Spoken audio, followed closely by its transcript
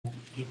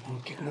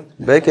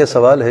بھائی کہ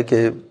سوال ہے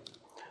کہ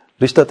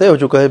رشتہ طے ہو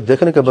چکا ہے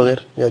دیکھنے کے بغیر،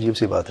 یہ عجیب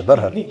سی بات ہے.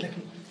 بہرحال نہیں،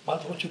 لیکن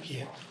بات ہو چکی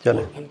ہے.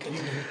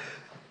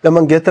 چلیں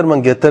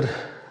منگیتر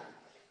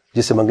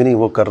جسے منگنی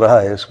وہ کر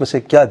رہا ہے، اس میں سے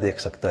کیا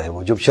دیکھ سکتا ہے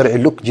وہ جو شرع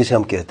لک جسے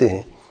ہم کہتے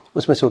ہیں،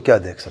 اس میں سے وہ کیا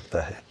دیکھ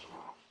سکتا ہے؟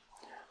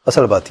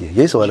 اصل بات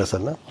یہی سوال ہے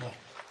اصل نا.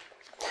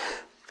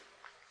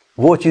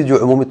 وہ چیز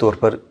جو عمومی طور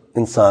پر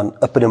انسان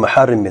اپنے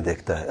محارم میں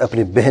دیکھتا ہے،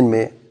 اپنی بہن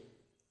میں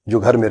جو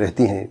گھر میں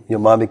رہتی ہیں یا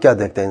ماں میں کیا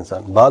دیکھتا ہے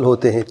انسان؟ بال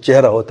ہوتے ہیں،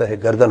 چہرہ ہوتا ہے،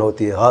 گردن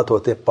ہوتی ہے، ہاتھ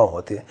ہوتے ہیں، پاؤں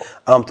ہوتے ہیں،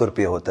 عام طور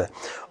پہ ہوتا ہے.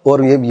 اور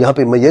یہاں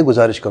پہ میں یہ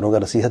گزارش کروں گا،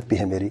 نصیحت بھی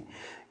ہے میری،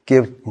 کہ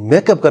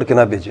میک اپ کر کے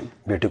نہ بھیجیں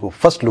بیٹے کو.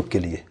 فرسٹ لک کے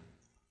لیے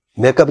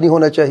میک اپ نہیں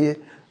ہونا چاہیے.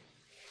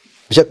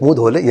 بے شک منہ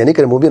دھو لے، یعنی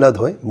کہ منہ بھی نہ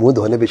دھوئیں، منہ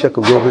دھونے بے شک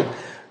جو بھی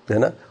ہے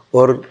نا،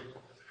 اور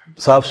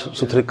صاف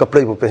ستھرے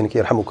کپڑے وہ پہن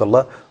کے رحمک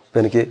اللہ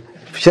پہن کے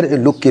شرع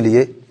لک کے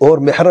لیے، اور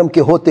محرم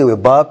کے ہوتے ہوئے،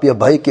 باپ یا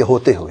بھائی کے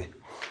ہوتے ہوئے.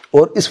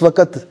 اور اس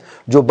وقت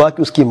جو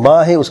باقی اس کی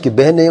ماں ہیں، اس کی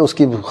بہنیں، اس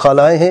کی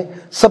خالائیں ہیں،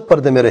 سب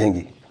پردے میں رہیں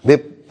گی. بے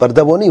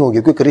پردہ وہ نہیں ہوں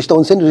گی، کیونکہ رشتہ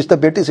ان سے نہیں، رشتہ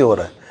بیٹی سے ہو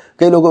رہا ہے.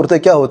 کئی لوگ عورتیں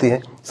کیا ہوتی ہیں،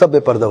 سب بے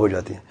پردہ ہو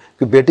جاتی ہیں،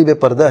 کیونکہ بیٹی بے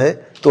پردہ ہے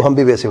تو ہم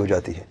بھی ویسے ہو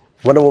جاتی ہیں.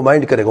 ورنہ وہ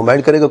مائنڈ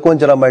کرے گا کون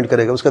جناب مائنڈ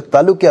کرے گا؟ اس کا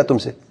تعلق کیا تم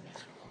سے؟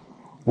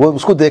 وہ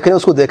اس کو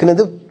دیکھنے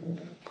دے.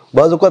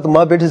 بعض اوقات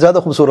ماں بیٹی زیادہ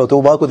خوبصورت ہے،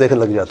 وہ ماں کو دیکھنے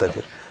لگ جاتا ہے.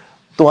 پھر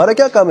تمہارا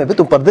کیا کام ہے؟ پھر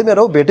تم پردے میں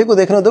رہو، بیٹے کو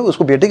دیکھنا دو، اس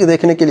کو بیٹے کے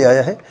دیکھنے کے لیے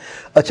آیا ہے.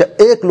 اچھا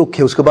ایک لک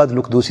ہے، اس کے بعد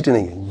لک دوسری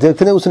نہیں ہے.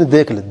 دیکھنے اس نے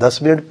دیکھ لے،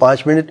 10 منٹ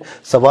 5 منٹ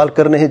سوال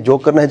کرنے ہیں، جو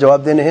کرنا ہے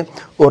جواب دینے ہیں.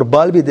 اور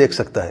بال بھی دیکھ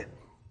سکتا ہے.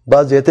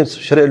 بعض دیتے ہیں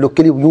شرع لک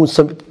کے لیے یوں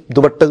سب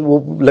دوپٹہ وہ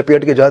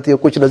لپیٹ کے جاتی ہے،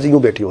 کچھ نظر یوں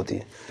بیٹھی ہوتی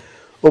ہیں.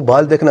 وہ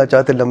بال دیکھنا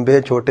چاہتے،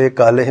 لمبے چھوٹے،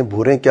 کالے ہیں،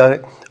 بھورے، کیا ہے،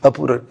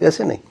 اب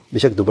ایسے نہیں. بے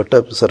شک دوپٹہ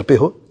سر پہ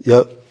ہو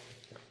یا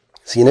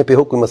سینے پہ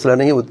ہو، کوئی مسئلہ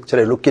نہیں ہے. وہ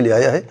شرع لک کے لیے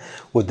آیا ہے،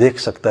 وہ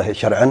دیکھ سکتا ہے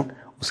شرعاً،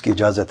 اس کی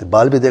اجازت ہے.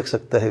 بال بھی دیکھ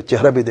سکتا ہے،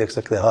 چہرہ بھی دیکھ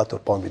سکتا ہے، ہاتھ اور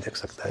پاؤں بھی دیکھ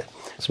سکتا ہے.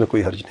 اس میں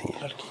کوئی حرج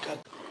نہیں ہے.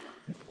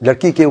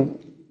 لڑکی کے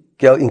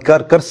کیا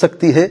انکار کر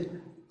سکتی ہے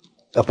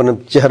اپنا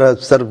چہرہ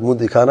سر منہ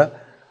دکھانا؟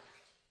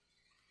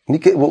 نہیں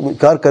کہ وہ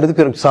انکار کرے تو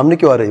پھر سامنے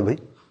کیوں آ رہی ہے بھائی؟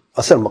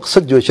 اصل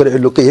مقصد جو شرع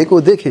لک ہے یہ کہ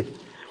وہ دیکھے.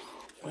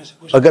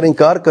 اگر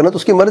انکار کرنا تو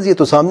اس کی مرضی ہے،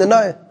 تو سامنے نہ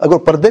آئے. اگر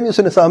پردے میں اس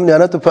نے سامنے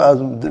آنا تو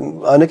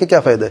آنے کے کیا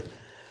فائدہ ہے؟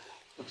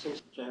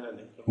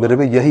 میرے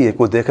بھی یہی ہے،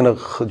 کوئی دیکھنا،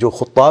 جو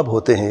خطاب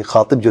ہوتے ہیں،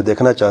 خاطب جو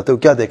دیکھنا چاہتے ہیں،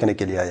 وہ کیا دیکھنے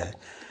کے لیے آیا ہے؟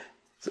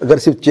 اگر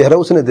صرف چہرہ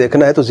اس نے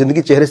دیکھنا ہے تو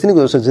زندگی چہرے سے نہیں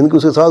گزر، زندگی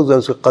اس کے ساتھ گزر،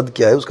 اس کا قد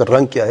کیا ہے، اس کا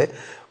رنگ کیا ہے،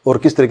 اور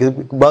کس طریقے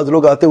سے. بعض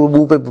لوگ آتے ہیں وہ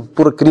منہ پہ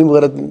پورا کریم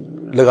وغیرہ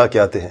لگا کے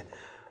آتے ہیں،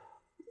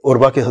 اور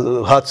باقی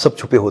ہاتھ سب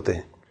چھپے ہوتے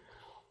ہیں،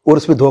 اور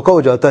اس میں دھوکہ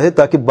ہو جاتا ہے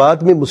تاکہ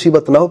بعد میں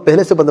مصیبت نہ ہو،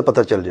 پہلے سے بندہ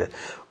پتہ چل جائے.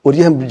 اور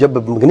یہ ہم جب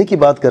منگنی کی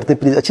بات کرتے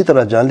ہیں، پلیز اچھی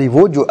طرح جان لی،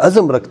 وہ جو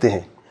عزم رکھتے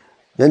ہیں،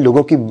 یعنی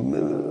لوگوں کی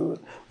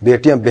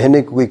بیٹیاں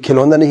بہنیں کوئی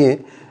کھلونا نہیں ہے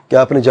کہ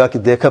آپ نے جا کے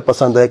دیکھا،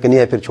 پسند آیا کہ نہیں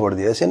آیا پھر چھوڑ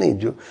دیا، ایسے نہیں.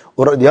 جو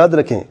اور یاد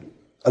رکھیں،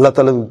 اللہ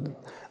تعالیٰ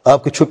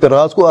آپ کے چھپے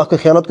راز کو، آپ کی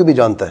خیانت کو بھی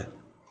جانتا ہے.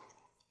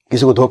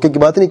 کسی کو دھوکے کی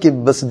بات نہیں کہ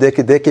بس دیکھ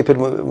کے پھر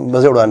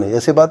مزے اڑانے،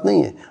 ایسے بات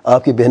نہیں ہے.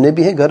 آپ کی بہنیں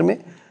بھی ہیں گھر میں،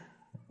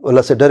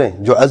 اللہ سے ڈریں.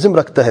 جو عزم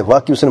رکھتا ہے،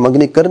 واقعی اس نے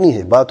منگنی کرنی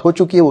ہے، بات ہو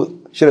چکی ہے، وہ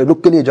شرع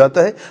لک کے لیے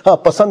جاتا ہے. ہاں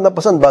پسند نہ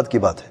پسند بات کی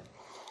بات ہے،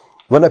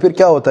 ورنہ پھر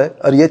کیا ہوتا ہے،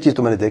 اور یہ چیز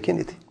تو میں نے دیکھی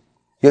نہیں تھی،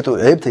 یہ تو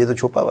عیب تھا، یہ تو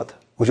چھپا ہوا تھا،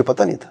 مجھے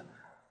پتہ نہیں تھا،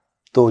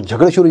 تو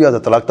جھگڑے شروع ہو جاتا،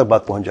 طلاق تک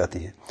بات پہنچ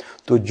جاتی ہے.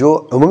 تو جو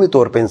عمومی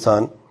طور پہ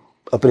انسان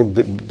اپنی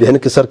بہن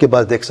کے سر کے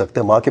بعد دیکھ سکتے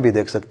ہیں، ماں کے بھی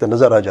دیکھ سکتے ہیں،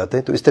 نظر آ جاتے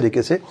ہیں، تو اس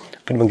طریقے سے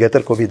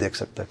منگیتر کو بھی دیکھ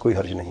سکتا ہے، کوئی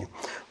حرج نہیں ہے.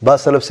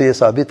 بعض سلف سے یہ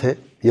ثابت ہے،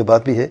 یہ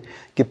بات بھی ہے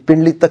کہ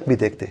پنڈلی تک بھی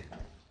دیکھتے،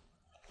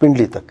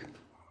 پنڈلی تک.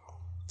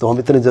 تو ہم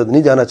اتنے زیادہ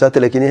نہیں جانا چاہتے،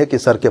 لیکن یہ ہے کہ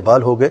سر کے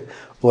بال ہو گئے،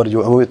 اور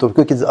جو عمومی طور پر،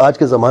 کیونکہ آج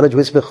کے زمانے جو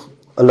اس میں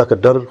اللہ کا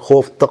ڈر،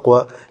 خوف، تقوی،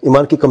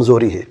 ایمان کی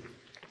کمزوری ہے،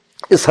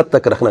 اس حد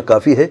تک رکھنا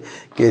کافی ہے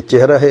کہ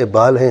چہرہ ہے،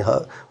 بال ہیں،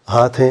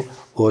 ہاتھ ہیں،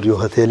 اور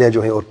جو ہتھیلیاں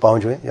جو ہیں اور پاؤں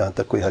جو ہیں، یہاں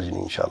تک کوئی حرج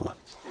نہیں انشاءاللہ.